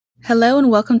Hello and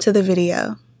welcome to the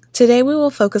video. Today we will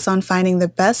focus on finding the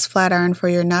best flat iron for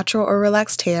your natural or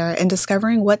relaxed hair and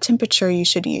discovering what temperature you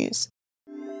should use.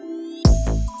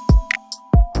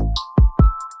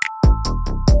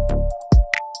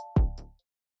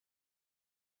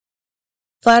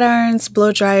 Flat irons,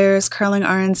 blow dryers, curling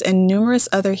irons, and numerous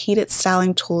other heated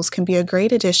styling tools can be a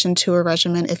great addition to a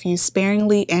regimen if used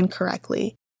sparingly and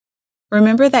correctly.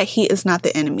 Remember that heat is not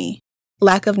the enemy.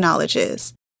 Lack of knowledge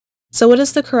is. So what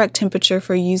is the correct temperature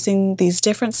for using these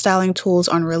different styling tools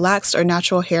on relaxed or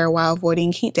natural hair while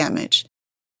avoiding heat damage?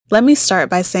 Let me start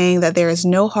by saying that there is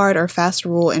no hard or fast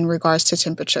rule in regards to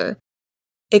temperature.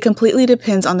 It completely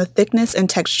depends on the thickness and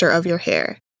texture of your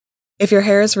hair. If your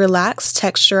hair is relaxed,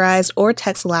 texturized, or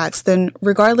texlax, then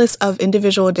regardless of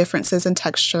individual differences in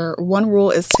texture, one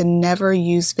rule is to never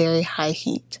use very high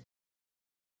heat.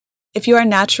 If you are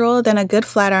natural, then a good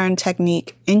flat iron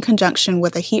technique in conjunction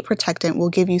with a heat protectant will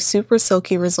give you super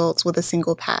silky results with a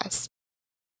single pass.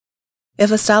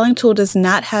 If a styling tool does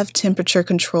not have temperature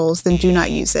controls, then do not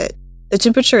use it. The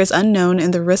temperature is unknown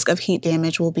and the risk of heat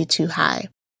damage will be too high.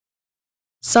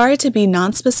 Sorry to be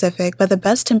non-specific, but the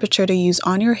best temperature to use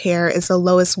on your hair is the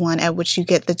lowest one at which you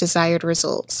get the desired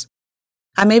results.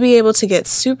 I may be able to get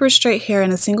super straight hair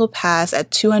in a single pass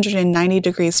at 290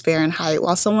 degrees Fahrenheit,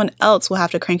 while someone else will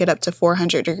have to crank it up to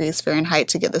 400 degrees Fahrenheit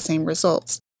to get the same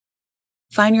results.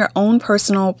 Find your own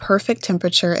personal perfect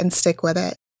temperature and stick with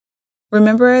it.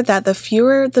 Remember that the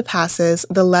fewer the passes,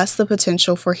 the less the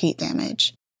potential for heat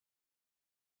damage.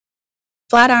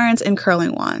 Flat irons and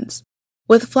curling wands.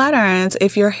 With flat irons,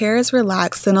 if your hair is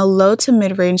relaxed, then a low to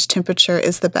mid-range temperature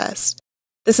is the best.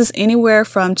 This is anywhere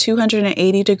from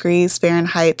 280 degrees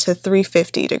Fahrenheit to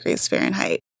 350 degrees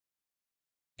Fahrenheit.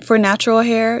 For natural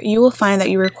hair, you will find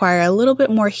that you require a little bit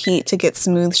more heat to get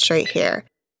smooth, straight hair.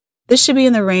 This should be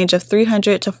in the range of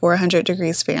 300 to 400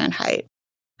 degrees Fahrenheit.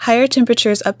 Higher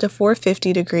temperatures up to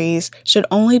 450 degrees should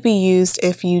only be used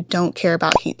if you don't care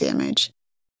about heat damage.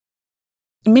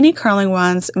 Many curling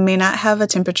wands may not have a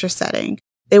temperature setting.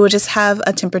 They will just have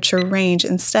a temperature range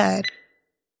instead.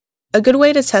 A good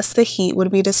way to test the heat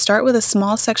would be to start with a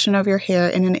small section of your hair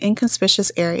in an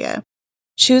inconspicuous area.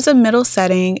 Choose a middle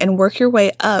setting and work your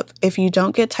way up if you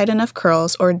don't get tight enough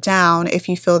curls, or down if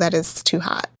you feel that it's too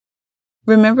hot.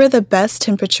 Remember, the best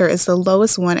temperature is the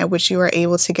lowest one at which you are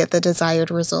able to get the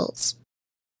desired results.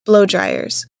 Blow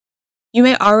dryers. You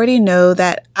may already know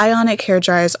that ionic hair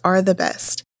dryers are the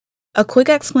best. A quick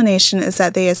explanation is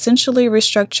that they essentially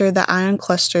restructure the ion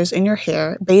clusters in your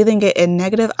hair, bathing it in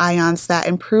negative ions that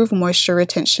improve moisture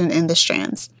retention in the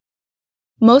strands.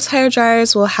 Most hair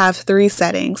dryers will have 3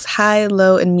 settings, high,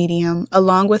 low, and medium,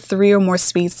 along with 3 or more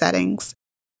speed settings.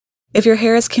 If your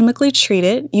hair is chemically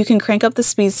treated, you can crank up the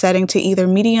speed setting to either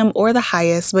medium or the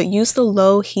highest, but use the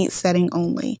low heat setting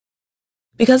only.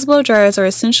 Because blow dryers are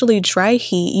essentially dry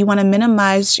heat, you want to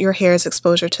minimize your hair's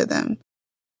exposure to them.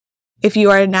 If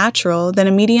you are natural, then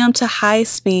a medium to high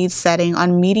speed setting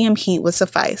on medium heat would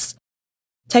suffice.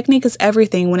 Technique is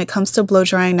everything when it comes to blow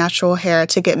drying natural hair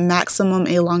to get maximum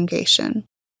elongation.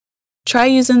 Try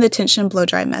using the tension blow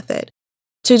dry method.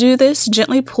 To do this,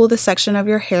 gently pull the section of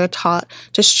your hair taut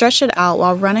to stretch it out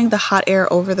while running the hot air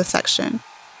over the section.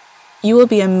 You will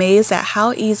be amazed at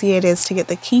how easy it is to get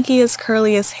the kinkiest,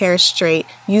 curliest hair straight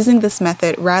using this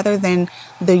method rather than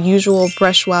the usual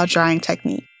brush while drying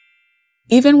technique.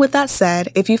 Even with that said,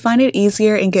 if you find it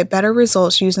easier and get better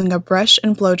results using a brush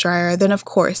and blow dryer, then of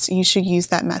course you should use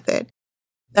that method.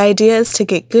 The idea is to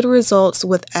get good results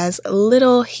with as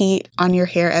little heat on your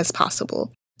hair as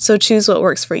possible, so choose what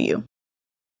works for you.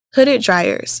 Hooded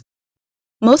dryers.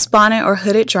 Most bonnet or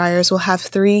hooded dryers will have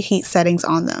 3 heat settings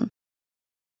on them.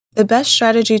 The best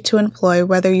strategy to employ,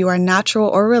 whether you are natural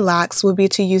or relaxed, would be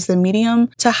to use the medium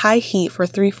to high heat for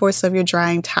 3/4 of your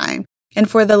drying time,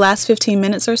 and for the last 15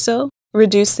 minutes or so,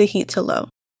 reduce the heat to low.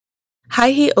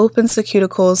 High heat opens the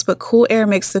cuticles, but cool air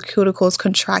makes the cuticles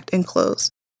contract and close.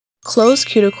 Closed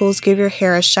cuticles give your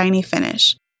hair a shiny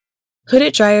finish.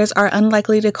 Hooded dryers are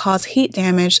unlikely to cause heat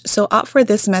damage, so opt for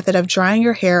this method of drying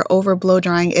your hair over blow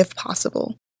drying if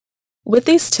possible. With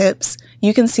these tips,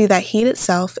 you can see that heat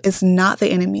itself is not the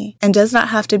enemy and does not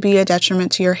have to be a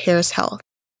detriment to your hair's health.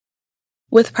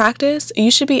 With practice, you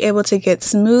should be able to get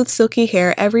smooth, silky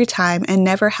hair every time and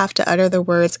never have to utter the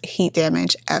words heat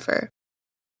damage ever.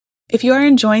 If you are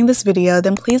enjoying this video,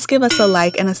 then please give us a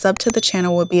like, and a sub to the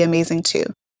channel would be amazing too.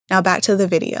 Now back to the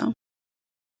video.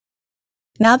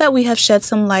 Now that we have shed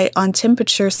some light on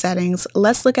temperature settings,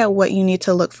 let's look at what you need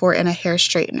to look for in a hair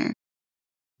straightener.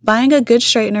 Buying a good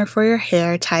straightener for your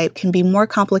hair type can be more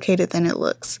complicated than it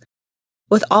looks.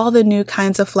 With all the new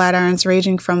kinds of flat irons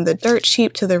ranging from the dirt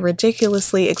cheap to the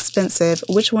ridiculously expensive,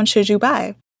 which one should you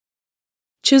buy?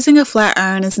 Choosing a flat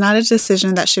iron is not a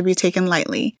decision that should be taken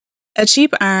lightly. A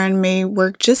cheap iron may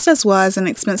work just as well as an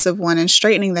expensive one in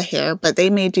straightening the hair, but they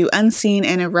may do unseen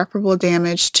and irreparable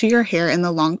damage to your hair in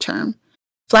the long term.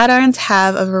 Flat irons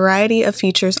have a variety of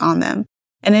features on them,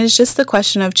 and it is just the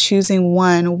question of choosing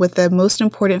one with the most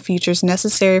important features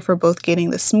necessary for both getting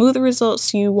the smooth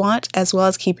results you want as well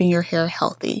as keeping your hair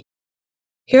healthy.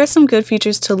 Here are some good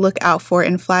features to look out for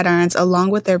in flat irons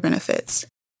along with their benefits.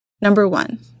 Number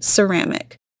 1.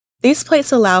 Ceramic. These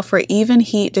plates allow for even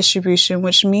heat distribution,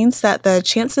 which means that the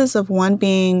chances of one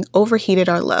being overheated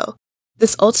are low.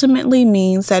 This ultimately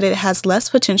means that it has less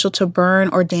potential to burn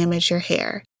or damage your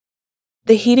hair.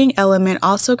 The heating element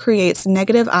also creates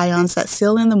negative ions that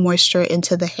seal in the moisture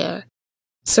into the hair.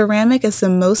 Ceramic is the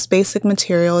most basic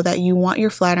material that you want your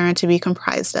flat iron to be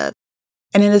comprised of,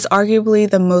 and it is arguably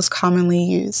the most commonly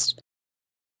used.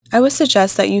 I would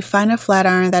suggest that you find a flat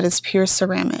iron that is pure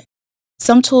ceramic.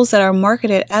 Some tools that are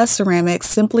marketed as ceramic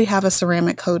simply have a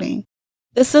ceramic coating.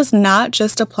 This does not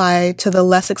just apply to the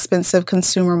less expensive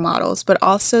consumer models, but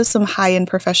also some high-end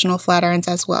professional flat irons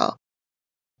as well.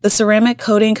 The ceramic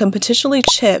coating can potentially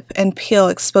chip and peel,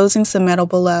 exposing some metal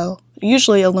below,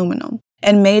 usually aluminum,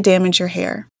 and may damage your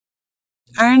hair.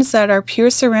 Irons that are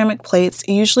pure ceramic plates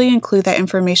usually include that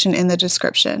information in the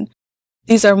description.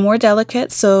 These are more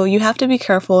delicate, so you have to be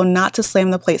careful not to slam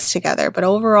the plates together, but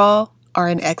overall, are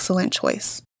an excellent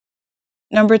choice.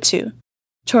 Number 2.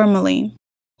 Tourmaline.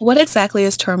 What exactly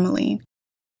is tourmaline?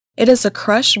 It is a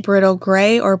crushed, brittle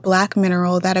gray or black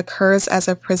mineral that occurs as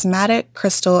a prismatic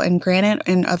crystal in granite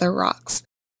and other rocks.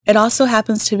 It also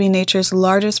happens to be nature's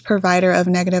largest provider of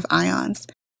negative ions.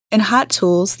 In hot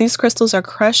tools, these crystals are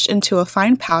crushed into a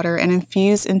fine powder and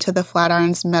infused into the flat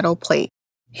iron's metal plate.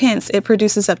 Hence, it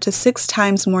produces up to 6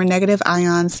 times more negative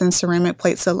ions than ceramic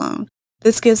plates alone.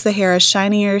 This gives the hair a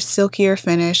shinier, silkier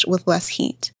finish with less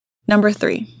heat. Number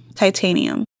 3.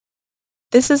 Titanium.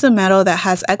 This is a metal that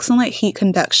has excellent heat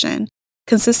conduction.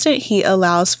 Consistent heat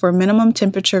allows for minimum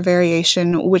temperature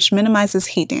variation, which minimizes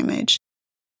heat damage.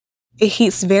 It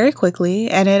heats very quickly,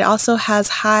 and it also has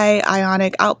high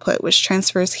ionic output, which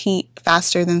transfers heat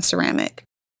faster than ceramic.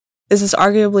 This is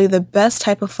arguably the best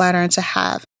type of flat iron to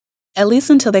have, at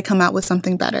least until they come out with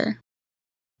something better.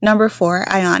 Number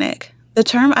 4. Ionic. The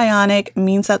term ionic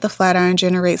means that the flat iron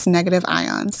generates negative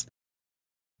ions.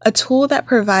 A tool that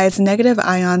provides negative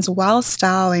ions while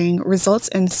styling results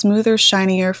in smoother,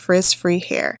 shinier, frizz-free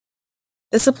hair.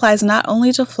 This applies not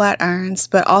only to flat irons,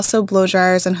 but also blow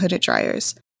dryers and hooded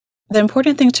dryers. The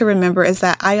important thing to remember is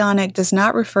that ionic does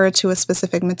not refer to a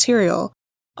specific material.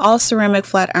 All ceramic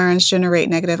flat irons generate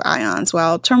negative ions,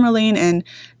 while tourmaline and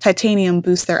titanium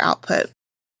boost their output.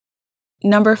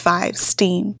 Number 5.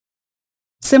 Steam.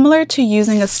 Similar to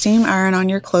using a steam iron on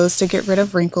your clothes to get rid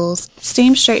of wrinkles,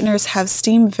 steam straighteners have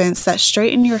steam vents that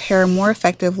straighten your hair more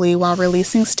effectively while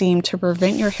releasing steam to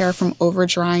prevent your hair from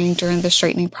over-drying during the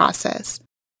straightening process.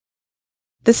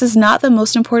 This is not the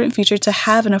most important feature to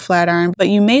have in a flat iron, but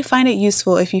you may find it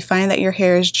useful if you find that your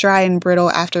hair is dry and brittle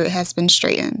after it has been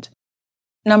straightened.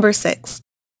 Number 6.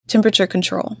 Temperature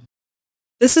control.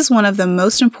 This is one of the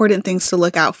most important things to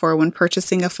look out for when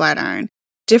purchasing a flat iron.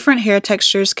 Different hair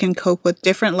textures can cope with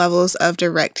different levels of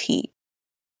direct heat.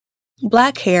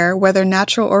 Black hair, whether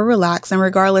natural or relaxed, and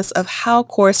regardless of how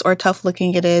coarse or tough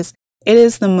looking it is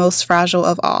the most fragile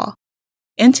of all.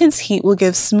 Intense heat will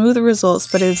give smooth results,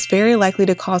 but is very likely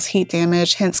to cause heat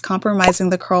damage, hence compromising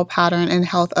the curl pattern and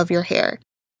health of your hair.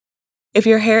 If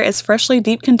your hair is freshly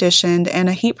deep conditioned and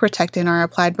a heat protectant are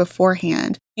applied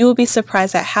beforehand, you will be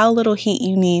surprised at how little heat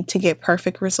you need to get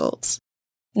perfect results.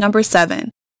 Number 7.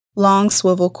 Long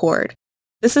swivel cord.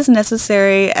 This is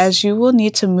necessary as you will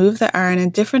need to move the iron in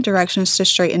different directions to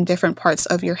straighten different parts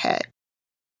of your head.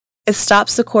 It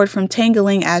stops the cord from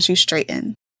tangling as you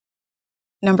straighten.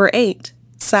 Number 8.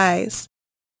 Size.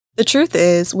 The truth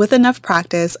is, with enough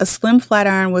practice, a slim flat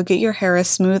iron will get your hair as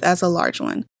smooth as a large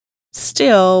one.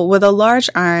 Still, with a large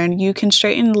iron, you can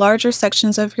straighten larger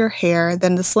sections of your hair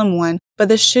than the slim one, but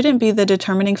this shouldn't be the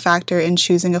determining factor in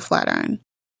choosing a flat iron.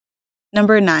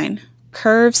 Number 9.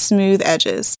 Curved, smooth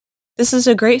edges. This is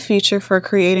a great feature for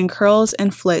creating curls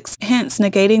and flicks, hence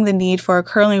negating the need for a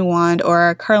curling wand or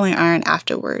a curling iron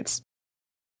afterwards.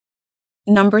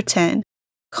 Number 10.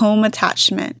 Comb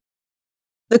attachment.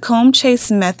 The comb chase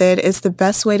method is the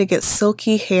best way to get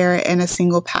silky hair in a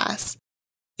single pass.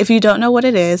 If you don't know what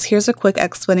it is, here's a quick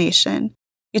explanation.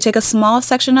 You take a small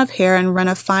section of hair and run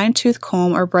a fine-tooth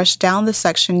comb or brush down the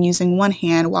section using one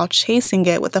hand while chasing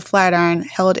it with a flat iron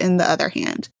held in the other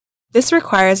hand. This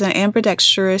requires an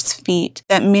ambidextrous feat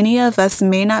that many of us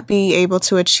may not be able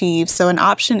to achieve, so an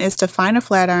option is to find a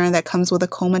flat iron that comes with a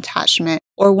comb attachment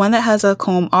or one that has a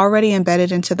comb already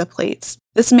embedded into the plates.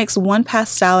 This makes one-pass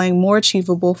styling more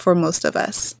achievable for most of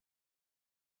us.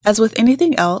 As with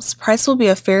anything else, price will be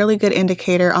a fairly good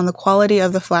indicator on the quality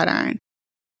of the flat iron.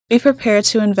 Be prepared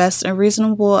to invest a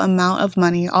reasonable amount of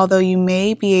money, although you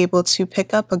may be able to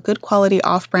pick up a good quality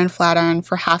off-brand flat iron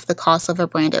for half the cost of a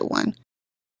branded one.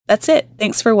 That's it.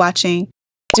 Thanks for watching.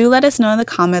 Do let us know in the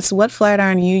comments what flat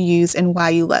iron you use and why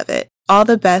you love it. All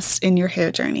the best in your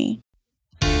hair journey.